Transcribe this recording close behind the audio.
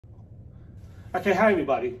Okay, hi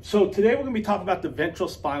everybody. So today we're going to be talking about the ventral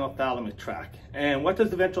spinothalamic tract. And what does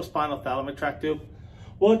the ventral spinothalamic tract do?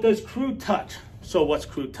 Well, it does crude touch. So what's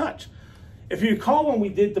crude touch? If you recall, when we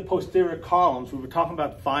did the posterior columns, we were talking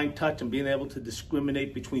about fine touch and being able to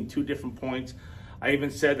discriminate between two different points. I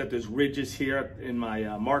even said that there's ridges here in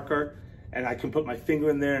my marker, and I can put my finger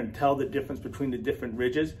in there and tell the difference between the different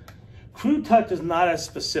ridges. Crude touch is not as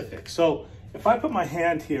specific. So if I put my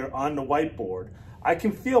hand here on the whiteboard, I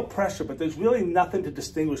can feel pressure, but there's really nothing to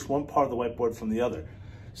distinguish one part of the whiteboard from the other.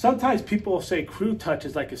 Sometimes people will say crude touch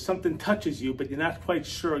is like if something touches you, but you're not quite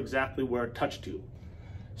sure exactly where it touched you.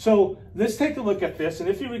 So let's take a look at this. And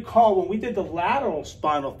if you recall, when we did the lateral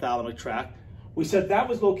spinothalamic tract, we said that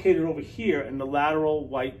was located over here in the lateral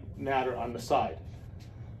white matter on the side.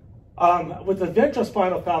 With the ventral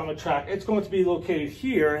spinothalamic tract, it's going to be located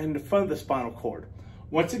here in the front of the spinal cord.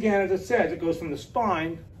 Once again, as it says, it goes from the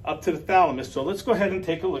spine up to the thalamus. So let's go ahead and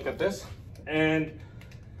take a look at this. And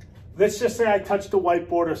let's just say I touched the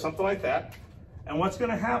whiteboard or something like that. And what's going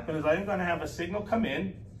to happen is I'm going to have a signal come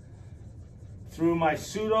in through my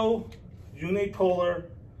pseudo-unipolar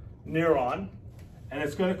neuron. And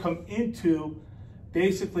it's going to come into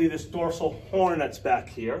basically this dorsal horn that's back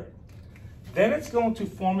here. Then it's going to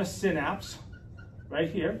form a synapse right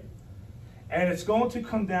here. And it's going to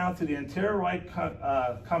come down to the anterior right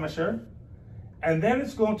commissure. And then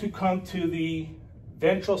it's going to come to the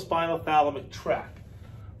ventral spinothalamic tract.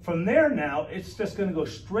 From there now, it's just going to go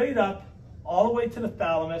straight up all the way to the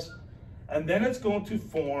thalamus, and then it's going to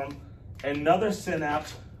form another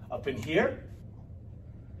synapse up in here.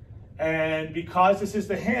 And because this is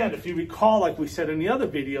the hand, if you recall, like we said in the other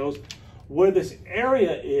videos, where this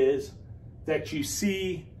area is that you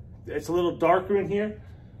see, it's a little darker in here,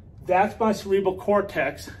 that's my cerebral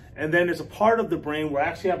cortex. And then there's a part of the brain where I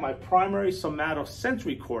actually have my primary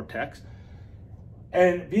somatosensory cortex.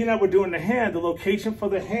 And being that we're doing the hand, the location for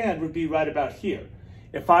the hand would be right about here.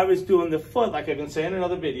 If I was doing the foot, like I've been saying in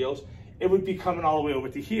other videos, it would be coming all the way over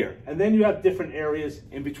to here. And then you have different areas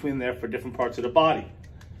in between there for different parts of the body.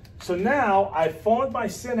 So now I've formed my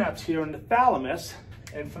synapse here in the thalamus.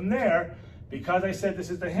 And from there, because I said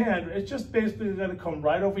this is the hand, it's just basically going to come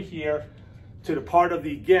right over here to the part of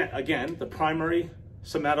the, again, the primary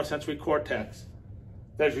somatosensory cortex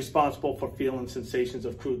that is responsible for feeling sensations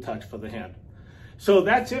of crude touch for the hand. So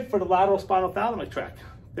that's it for the lateral spinothalamic tract.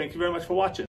 Thank you very much for watching.